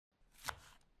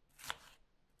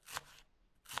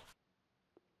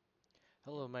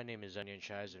Hello, my name is Onion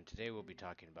Shies, and today we'll be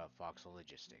talking about Foxhole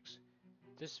logistics.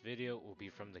 This video will be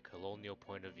from the colonial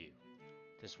point of view.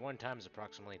 This one times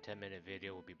approximately 10-minute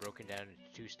video will be broken down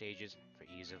into two stages for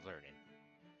ease of learning.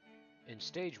 In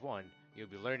stage 1, you'll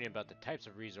be learning about the types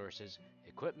of resources,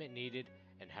 equipment needed,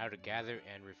 and how to gather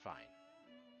and refine.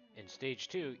 In stage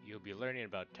 2, you'll be learning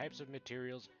about types of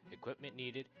materials, equipment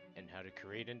needed, and how to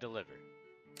create and deliver.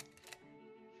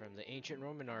 From the ancient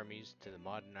Roman armies to the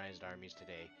modernized armies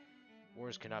today,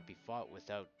 wars cannot be fought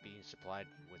without being supplied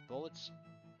with bullets,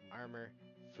 armor,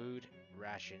 food,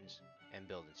 rations, and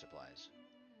building supplies.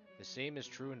 The same is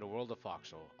true in the world of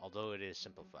Foxhole, although it is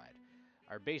simplified.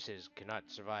 Our bases cannot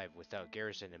survive without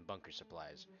garrison and bunker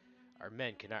supplies. Our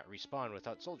men cannot respawn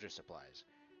without soldier supplies.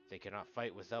 They cannot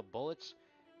fight without bullets,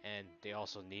 and they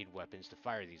also need weapons to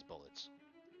fire these bullets.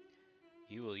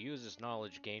 You will use this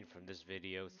knowledge gained from this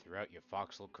video throughout your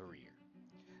Foxhole career.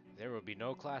 There will be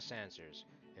no class answers.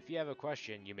 If you have a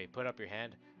question, you may put up your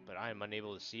hand, but I am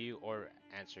unable to see you or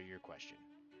answer your question.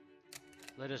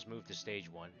 Let us move to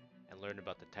stage 1 and learn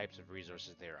about the types of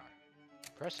resources there are.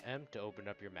 Press M to open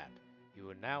up your map. You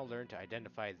will now learn to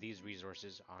identify these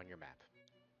resources on your map.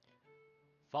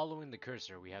 Following the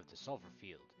cursor, we have the sulfur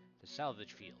field, the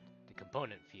salvage field, the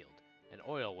component field, an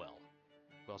oil well.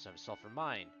 We also have sulfur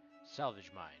mine,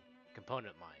 salvage mine,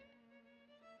 component mine.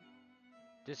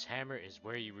 This hammer is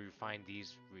where you refine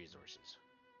these resources.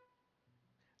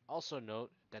 Also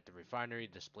note that the refinery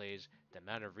displays the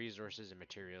amount of resources and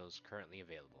materials currently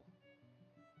available.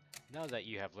 Now that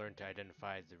you have learned to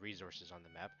identify the resources on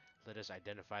the map, let us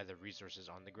identify the resources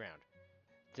on the ground.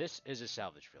 This is a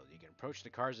salvage field. You can approach the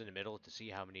cars in the middle to see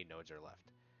how many nodes are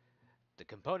left. The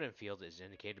component field is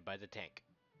indicated by the tank.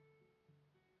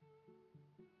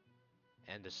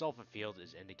 And the sulfur field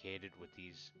is indicated with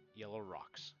these yellow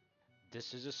rocks.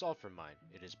 This is a sulfur mine.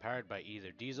 It is powered by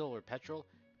either diesel or petrol.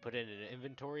 Put it in an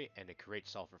inventory and it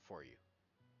creates sulfur for you.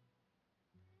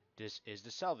 This is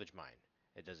the salvage mine.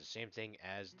 It does the same thing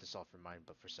as the sulfur mine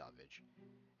but for salvage.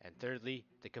 And thirdly,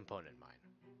 the component mine.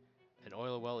 An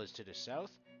oil well is to the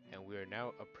south, and we are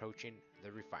now approaching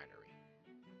the refinery.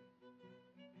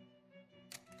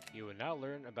 You will now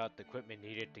learn about the equipment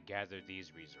needed to gather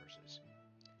these resources.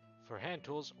 For hand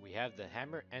tools, we have the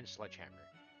hammer and sledgehammer.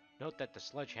 Note that the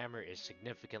sledgehammer is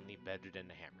significantly better than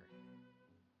the hammer.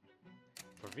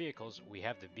 For vehicles, we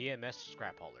have the BMS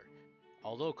scrap hauler.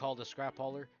 Although called a scrap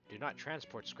hauler, do not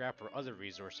transport scrap or other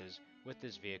resources with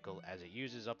this vehicle as it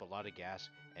uses up a lot of gas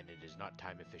and it is not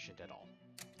time efficient at all.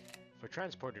 For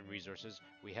transporting resources,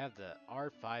 we have the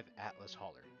R5 Atlas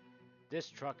hauler.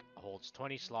 This truck holds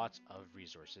 20 slots of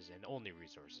resources and only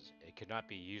resources. It cannot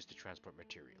be used to transport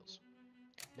materials.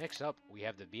 Next up, we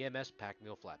have the BMS pack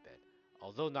mule flatbed.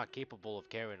 Although not capable of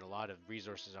carrying a lot of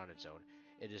resources on its own,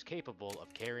 it is capable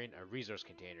of carrying a resource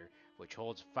container which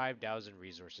holds 5,000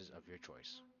 resources of your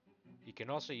choice. You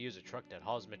can also use a truck that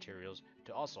hauls materials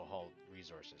to also haul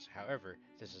resources. However,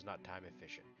 this is not time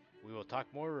efficient. We will talk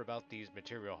more about these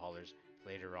material haulers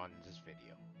later on in this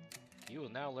video. You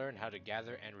will now learn how to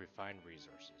gather and refine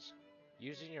resources.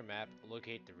 Using your map,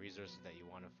 locate the resources that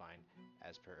you want to find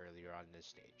as per earlier on this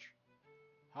stage.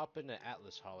 Hop in the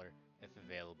Atlas hauler if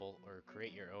available, or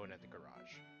create your own at the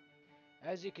garage.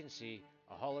 As you can see,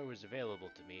 a hauler was available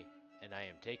to me, and I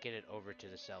am taking it over to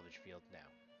the salvage field now.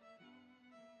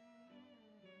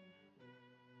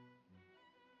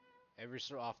 Every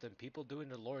so often, people doing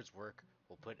the Lord's work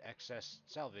will put excess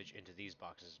salvage into these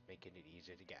boxes, making it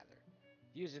easy to gather.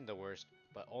 Using the worst,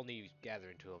 but only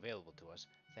gathering tool available to us,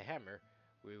 the hammer,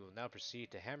 we will now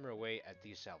proceed to hammer away at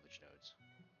these salvage nodes.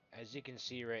 As you can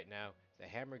see right now, the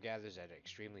hammer gathers at an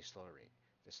extremely slow rate.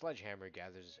 The sledgehammer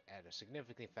gathers at a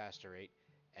significantly faster rate,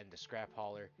 and the scrap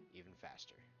hauler even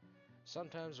faster.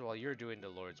 Sometimes while you're doing the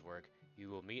Lord's work, you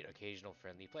will meet occasional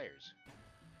friendly players.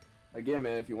 Again,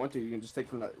 man, if you want to, you can just take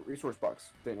from that resource box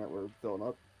thing that we're filling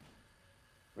up.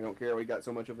 We don't care. We got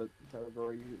so much of it that we've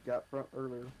already got from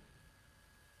earlier.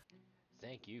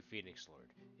 Thank you, Phoenix Lord.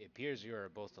 It appears you are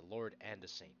both a Lord and a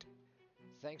Saint.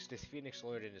 Thanks to Phoenix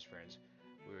Lord and his friends,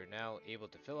 we are now able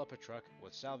to fill up a truck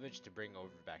with salvage to bring over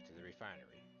back to the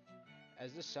refinery.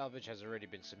 As this salvage has already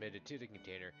been submitted to the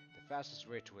container, the fastest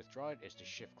way to withdraw it is to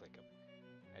shift click them.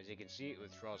 As you can see, it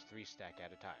withdraws 3 stacks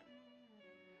at a time.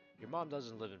 Your mom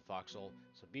doesn't live in Foxhole,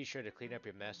 so be sure to clean up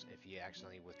your mess if you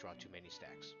accidentally withdraw too many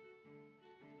stacks.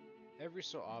 Every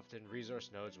so often, resource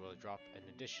nodes will drop an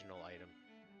additional item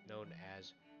known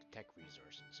as tech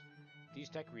resources. These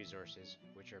tech resources,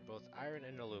 which are both iron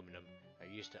and aluminum,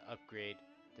 are used to upgrade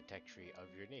the tech tree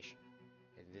of your nation.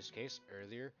 In this case,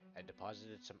 earlier, I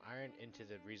deposited some iron into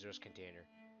the resource container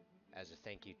as a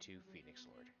thank you to Phoenix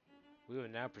Lord. We will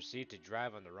now proceed to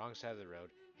drive on the wrong side of the road,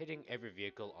 hitting every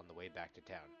vehicle on the way back to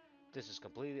town. This is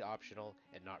completely optional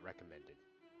and not recommended.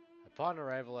 Upon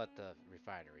arrival at the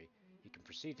refinery, you can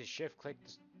proceed to shift-click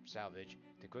the salvage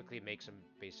to quickly make some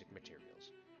basic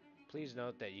materials. Please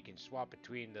note that you can swap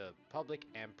between the public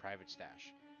and private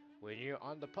stash. When you're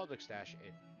on the public stash,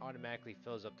 it automatically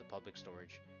fills up the public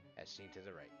storage, as seen to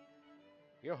the right.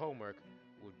 Your homework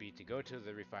would be to go to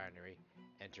the refinery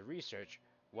and to research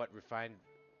what refined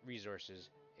resources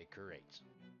it creates.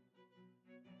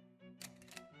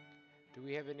 Do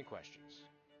we have any questions?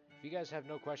 If you guys have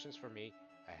no questions for me,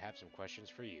 I have some questions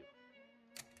for you.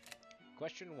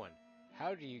 Question 1.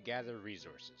 How do you gather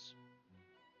resources?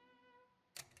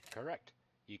 Correct.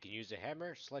 You can use a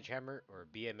hammer, sledgehammer, or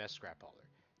a BMS scrap hauler.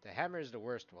 The hammer is the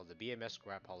worst, while the BMS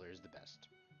scrap hauler is the best.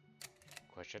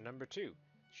 Question number 2.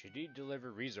 Should you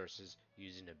deliver resources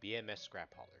using a BMS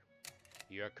scrap hauler?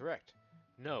 You are correct.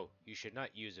 No, you should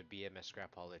not use a BMS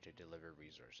scrap hauler to deliver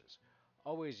resources.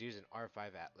 Always use an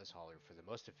R5 Atlas hauler for the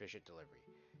most efficient delivery.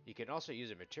 You can also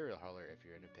use a material hauler if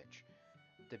you're in a pinch.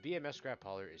 The BMS scrap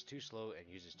hauler is too slow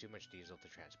and uses too much diesel to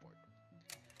transport.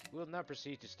 We will now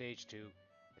proceed to stage 2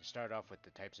 and start off with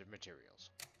the types of materials.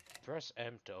 Press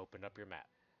M to open up your map.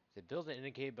 The building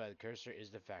indicated by the cursor is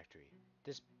the factory.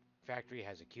 This factory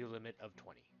has a queue limit of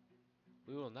 20.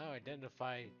 We will now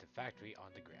identify the factory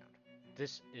on the ground.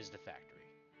 This is the factory.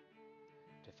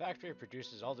 The factory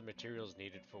produces all the materials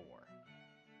needed for war.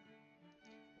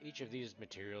 Each of these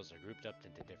materials are grouped up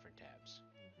into different tabs.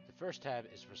 The first tab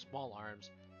is for small arms,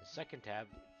 the second tab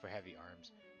for heavy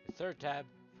arms, the third tab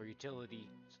for utilities,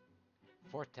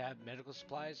 fourth tab medical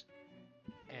supplies,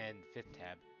 and fifth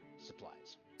tab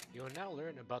supplies. You will now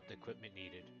learn about the equipment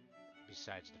needed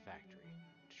besides the factory.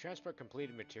 To transport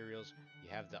completed materials, you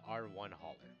have the R1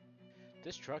 hauler.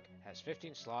 This truck has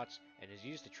 15 slots and is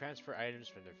used to transfer items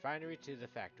from the refinery to the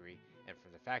factory and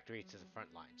from the factory to the front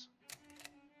lines.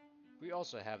 We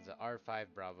also have the R5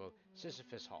 Bravo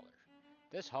Sisyphus hauler.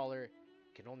 This hauler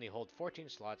can only hold 14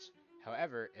 slots,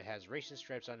 however, it has racing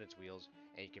stripes on its wheels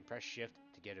and you can press shift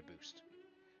to get a boost.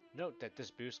 Note that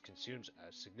this boost consumes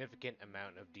a significant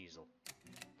amount of diesel.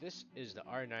 This is the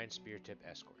R9 Spear Tip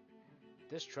Escort.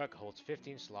 This truck holds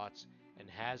 15 slots and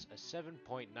has a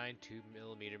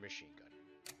 7.92mm machine gun.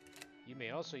 You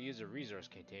may also use a resource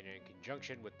container in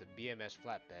conjunction with the BMS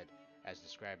flatbed as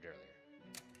described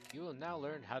earlier. You will now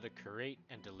learn how to create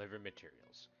and deliver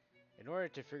materials. In order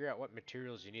to figure out what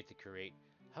materials you need to create,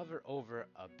 hover over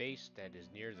a base that is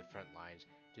near the front lines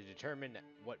to determine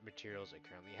what materials it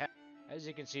currently has. As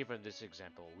you can see from this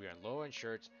example, we are low on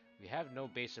shirts, we have no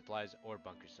base supplies or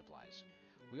bunker supplies.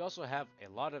 We also have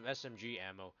a lot of SMG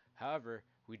ammo, however,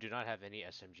 we do not have any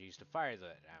SMGs to fire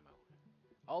that ammo.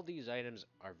 All these items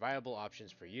are viable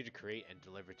options for you to create and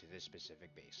deliver to this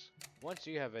specific base. Once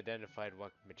you have identified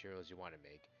what materials you want to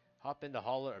make, hop in the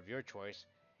hauler of your choice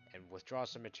and withdraw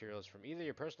some materials from either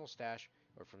your personal stash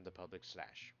or from the public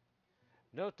stash.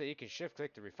 Note that you can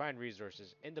shift-click the refined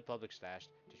resources in the public stash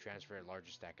to transfer a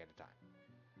larger stack at a time.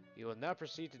 You will now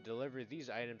proceed to deliver these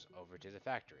items over to the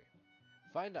factory.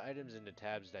 Find the items in the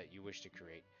tabs that you wish to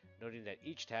create, noting that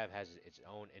each tab has its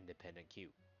own independent queue.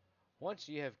 Once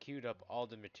you have queued up all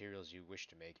the materials you wish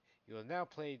to make, you will now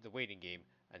play the waiting game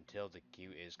until the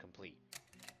queue is complete.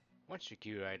 Once your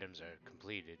queued items are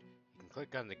completed, you can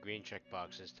click on the green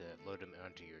checkboxes to load them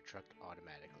onto your truck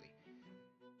automatically.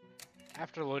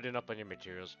 After loading up on your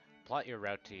materials, plot your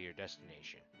route to your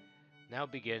destination. Now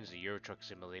begins the Euro Truck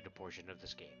Simulator portion of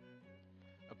this game.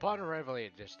 Upon arrival at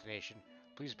your destination,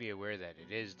 please be aware that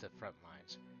it is the front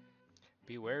lines.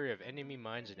 Be wary of enemy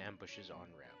mines and ambushes en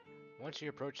route. Once you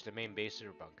approach the main base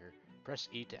or bunker, press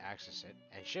E to access it,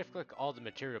 and shift-click all the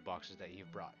material boxes that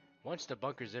you've brought. Once the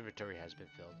bunker's inventory has been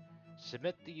filled,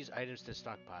 submit these items to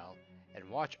stockpile, and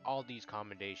watch all these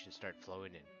commendations start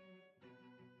flowing in.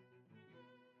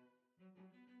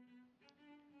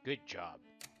 Good job.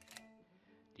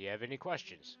 Do you have any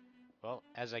questions? Well,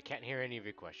 as I can't hear any of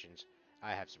your questions,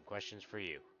 I have some questions for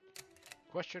you.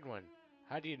 Question 1.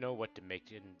 How do you know what to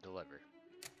make and deliver?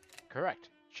 Correct.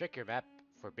 Check your map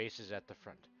for bases at the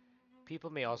front.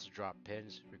 People may also drop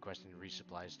pins requesting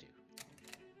resupplies too.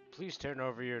 Please turn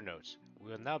over your notes.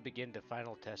 We will now begin the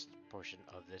final test portion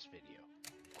of this video.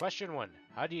 Question 1.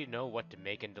 How do you know what to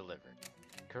make and deliver?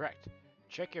 Correct.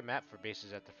 Check your map for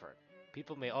bases at the front.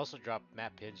 People may also drop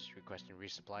map pins requesting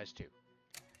resupplies too.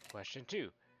 Question 2.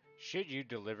 Should you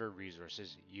deliver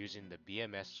resources using the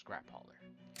BMS scrap hauler?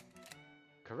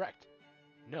 Correct.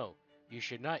 No, you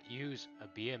should not use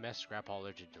a BMS scrap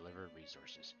hauler to deliver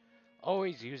resources.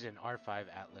 Always use an R5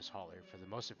 Atlas hauler for the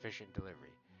most efficient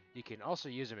delivery. You can also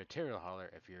use a material hauler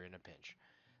if you're in a pinch.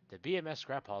 The BMS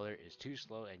scrap hauler is too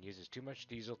slow and uses too much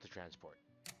diesel to transport.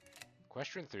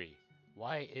 Question 3.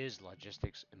 Why is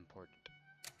logistics important?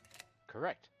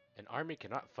 Correct. An army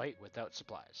cannot fight without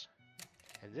supplies.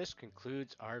 And this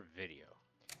concludes our video.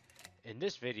 In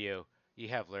this video, you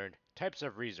have learned types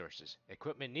of resources,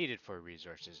 equipment needed for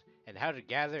resources, and how to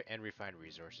gather and refine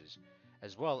resources,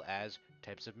 as well as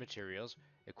types of materials,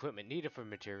 equipment needed for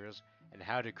materials, and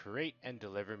how to create and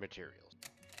deliver materials.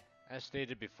 As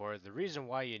stated before, the reason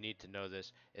why you need to know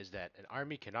this is that an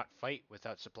army cannot fight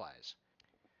without supplies.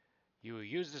 You will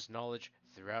use this knowledge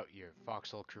throughout your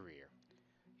Foxhole career.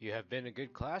 You have been a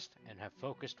good class and have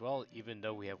focused well even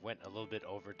though we have went a little bit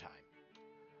over time.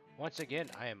 Once again,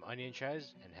 I am Onion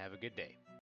Chaz and have a good day.